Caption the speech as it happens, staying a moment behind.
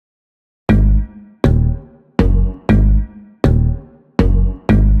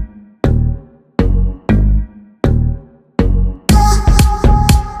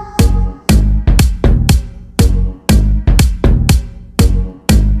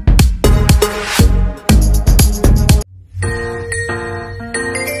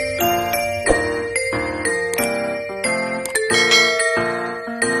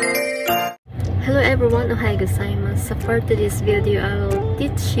So for today's video, I will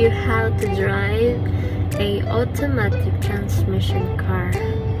teach you how to drive a automatic transmission car.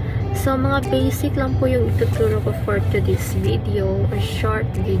 So mga basic lang po yung ituturo ko for today's video, a short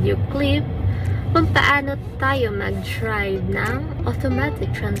video clip kung paano tayo mag-drive ng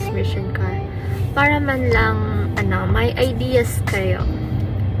automatic transmission car. Para man lang may ideas kayo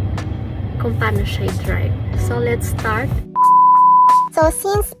kung paano siya i-drive. So let's start. So,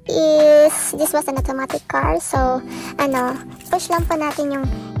 since this was an automatic car, so, push lang po natin yung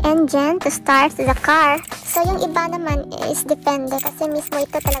engine to start the car. So, yung iba naman is depende kasi mismo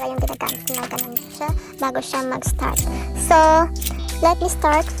ito talaga yung ginagamit na ganun siya bago siya mag-start. So, let me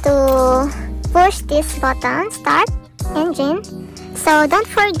start to push this button, start engine. So,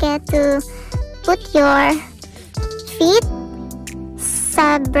 don't forget to put your feet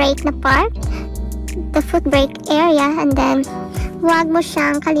sa brake na part, the foot brake area, and then huwag mo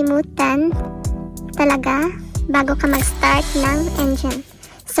siyang kalimutan talaga bago ka mag-start ng engine.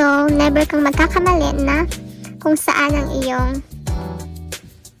 So, never kang magkakamali na kung saan ang iyong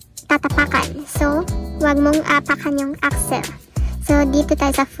tatapakan. So, huwag mong apakan yung axle. So, dito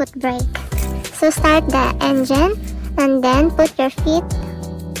tayo sa foot brake. So, start the engine and then put your feet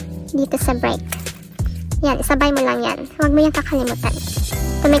dito sa brake. Yan, isabay mo lang yan. Huwag mo yung kakalimutan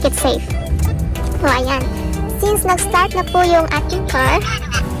to make it safe. So, ayan. Since nag-start na po yung ating car,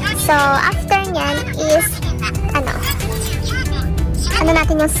 so after nyan is,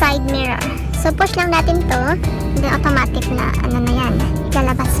 natin yung side mirror. So push lang natin to, then automatic na, na yan,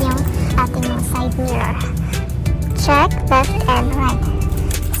 lalabas yung ating side mirror. Check left and right.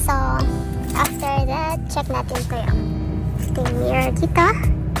 So, after that, check natin to yung mirror dito,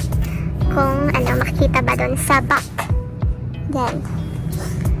 kung makikita ba doon sa back. Then,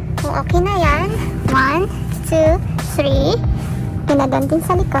 kung okay na yan, 1, 2, 3. Pinadon din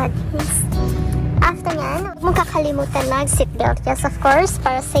sa likod. Yes. After nyan, huwag mong kakalimutan mag-seatbelt. Yes, of course,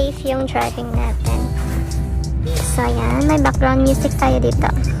 para safe yung driving natin. So, yan. May background music tayo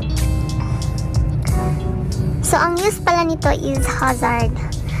dito. So, ang use pala nito is hazard.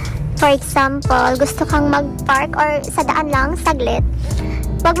 For example, gusto kang mag-park or sa daan lang, saglit.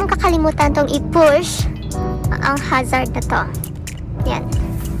 Huwag mong kakalimutan tong i-push ang hazard na to. Yan.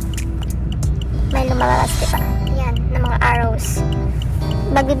 May lumalabas, diba? Yan, ng mga arrows.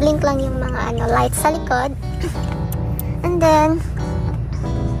 Magbiblink lang yung mga lights sa likod. And then,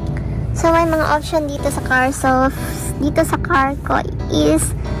 so may mga option dito sa car. So, dito sa car ko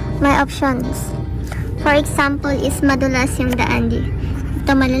is may options. For example, is madulas yung daan.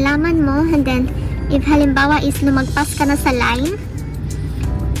 Ito malalaman mo. And then, if halimbawa is lumagpas ka na sa line,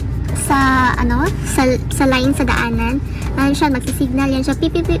 sa line sa daanan, siya magsisignal yan siya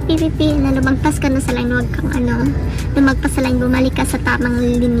pipi na lumagpas ka na sa line, huwag kang lumagpas sa line, bumalik ka sa tamang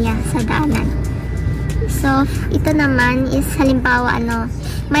linya sa daanan. So ito naman is halimbawa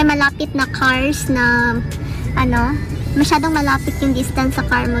may malapit na cars na masyadong malapit yung distance sa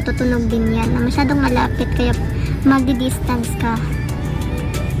car mo, tutunog din yan na masyadong malapit, kaya magdi-distance ka.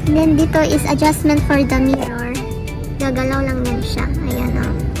 And then dito is adjustment for the mirror, gagalaw lang yan siya, ayan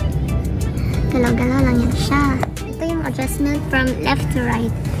galaw-galaw lang yan siya. Ito yung adjustment from left to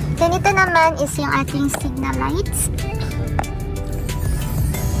right. Then ito naman is yung ating signal lights.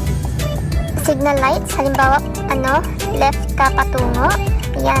 Signal lights, halimbawa, left ka patungo.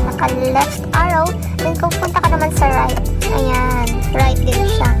 Ayan, naka-left arrow. Then kung punta ka naman sa right, ayan, right din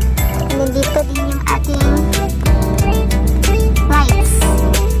siya. And then dito din yung ating lights.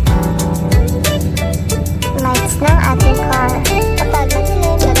 Lights ng ating car. Kapag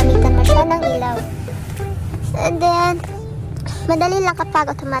madilim, gagamitan mo siya ng ilaw. And then, madali lang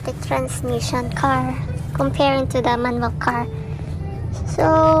kapag automatic transmission car comparing to the manual car.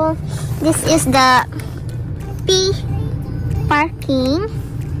 So, this is the P, parking,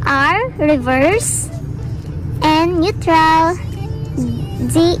 R, reverse, and neutral,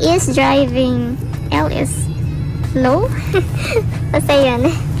 D is driving, L is low. Basta yan.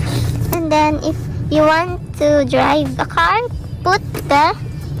 And then, if you want to drive a car, put the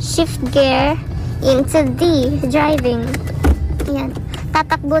shift gear into D, driving. Ayan.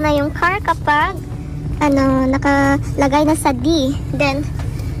 Tatakbo na yung car kapag nakalagay na sa D. Then,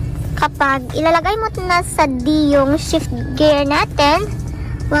 kapag ilalagay mo na sa D yung shift gear natin,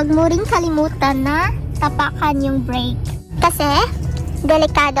 huwag mo rin kalimutan na tapakan yung brake. Kasi,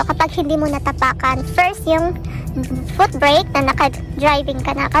 delikado kapag hindi mo natapakan. First, yung foot brake na naka-driving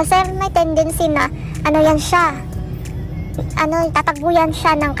ka na. Kasi may tendency na, yan siya. Tatakbo yan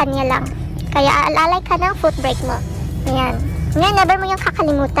siya ng kanya lang. Kaya alalay ka ng foot brake mo. Ayan. Ngayon, never mo yung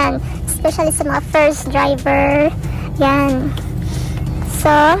kakalimutan. Especially sa mga first driver. Yan.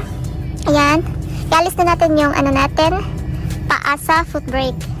 So, ayan. ialis na natin yung ano natin, paa sa foot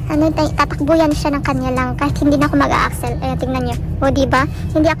brake. Tatakbo yan siya ng kanya lang kahit hindi na ako mag-a-axle. Ayan, tingnan nyo. O, diba?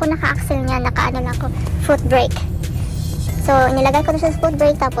 Hindi ako naka-axle niya, naka-ano lang ako, foot brake. So, nilagay ko na siya sa foot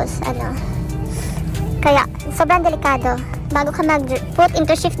brake, tapos, kaya, sobrang delikado. Bago ka mag-put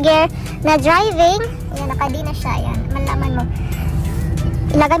into shift gear na driving, ayan, naka-D na siya, ayan, malaman mo.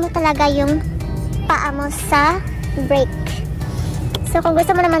 Ilagay mo talaga yung paa mo sa brake. So, kung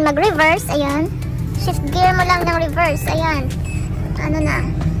gusto mo naman mag-reverse, ayan, shift gear mo lang ng reverse, ayan,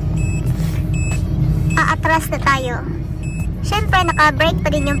 aatras na tayo. Syempre, naka-brake pa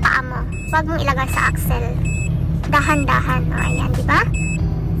din yung paa mo. Huwag mong ilagay sa axle. Dahan-dahan. O, ayan, di ba?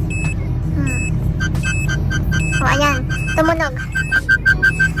 O, ayan. Tumunog.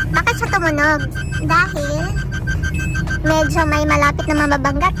 Bakit siya tumunog? Dahil medyo may malapit na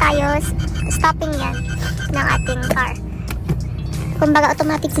mababangga tayo. Stopping yan ng ating car. Kumbaga,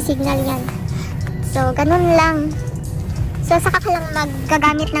 automatic si signal yan. So, ganun lang. So, saka ka lang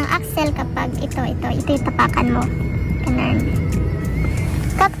maggagamit ng axle kapag ito yung tapakan mo. Ganun.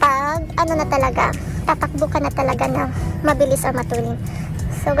 Kapag, na talaga, tatakbo ka na talaga na mabilis o matulin.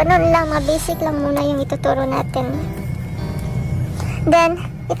 So, ganun lang, mga basic lang muna yung ituturo natin. Then,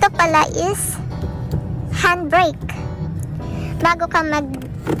 ito pala is handbrake. Bago ka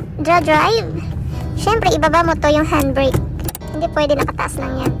mag-drive, syempre, ibaba mo to yung handbrake. Hindi pwede nakataas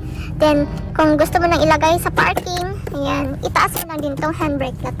lang yan. Then, kung gusto mo nang ilagay sa parking, ayan, itaas mo lang din tong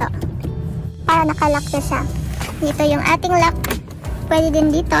handbrake na to. Para nakalock na siya. Dito yung ating lock. Pwede din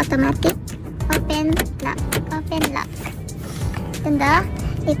dito, automatic. Open, lock. Open, lock. Tanda,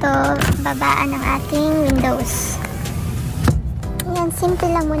 ito, babaan ng ating windows. Ayan, simple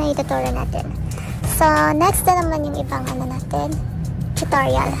lang muna yung tutorial natin. So, next na naman yung ibang natin,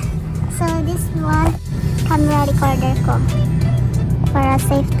 tutorial. So, this one, camera recorder ko. Para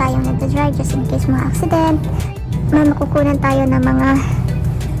safe tayong nagda-drive just in case mga accident. May makukunan tayo ng mga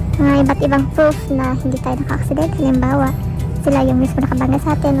iba't ibang proof na hindi tayo naka-accident. Halimbawa, sila yung mismo nakabangga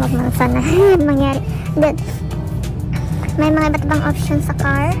sa atin. Huwag mga sana mangyari. Then, may mga iba't ibang options sa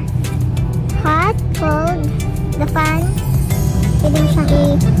car. Hot, cold, the fan. Pwede mo siyang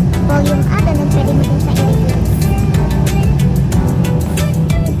i-volume up and then pwede mo din siyang i-reduce.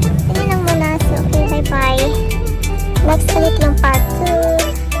 Tignan lang muna. So, okay, bye-bye. Next ulit yung part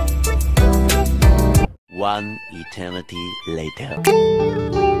 2. One eternity later.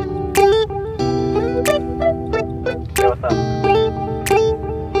 Yo, what's up?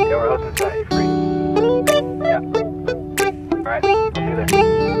 Yeah, we're hosting tonight. You free? Yeah. Alright, I'll see you there.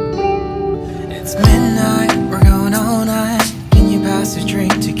 It's midnight, we're going all night. Can you pass a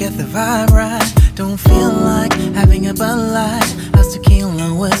drink to get the vibe right? Don't feel like having a Bud Light. How's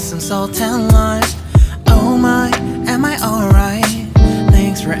tequila with some salt and lime? Oh my, am I alright?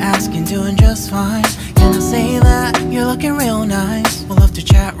 Thanks for asking, doing just fine. Can I say that you're looking real nice? We'll love to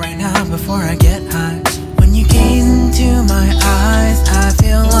chat right now before I get high. When you gaze into my eyes, I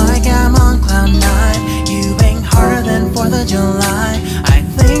feel like I'm on cloud nine. You bang harder than 4th of July. I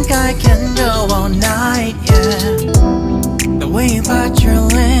think I can go all night, yeah. The way you bite your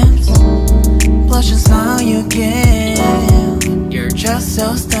lips, blush and smile you give, you're just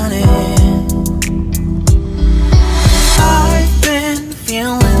so stunning. I've been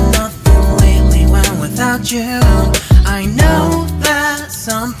feeling nothing lately when without you. I know that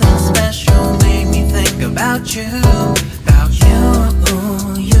something special made me think about you. About you,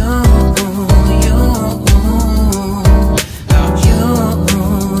 you, you. About you,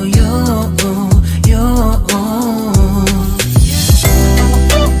 you, you.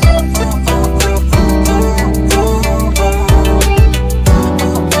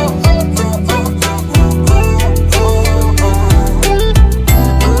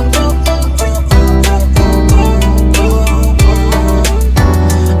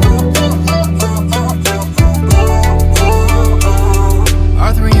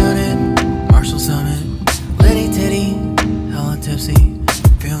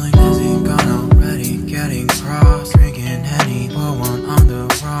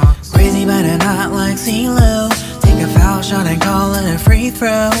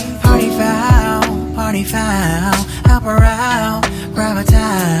 Party foul, help her out, grab a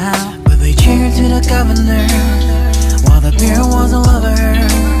towel. But they cheered to the governor while the beer was a lover.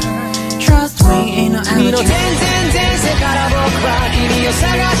 Trust me, ain't no amateur. 前世から僕は君を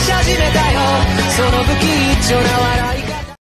探し始めたよ。その不吉祥な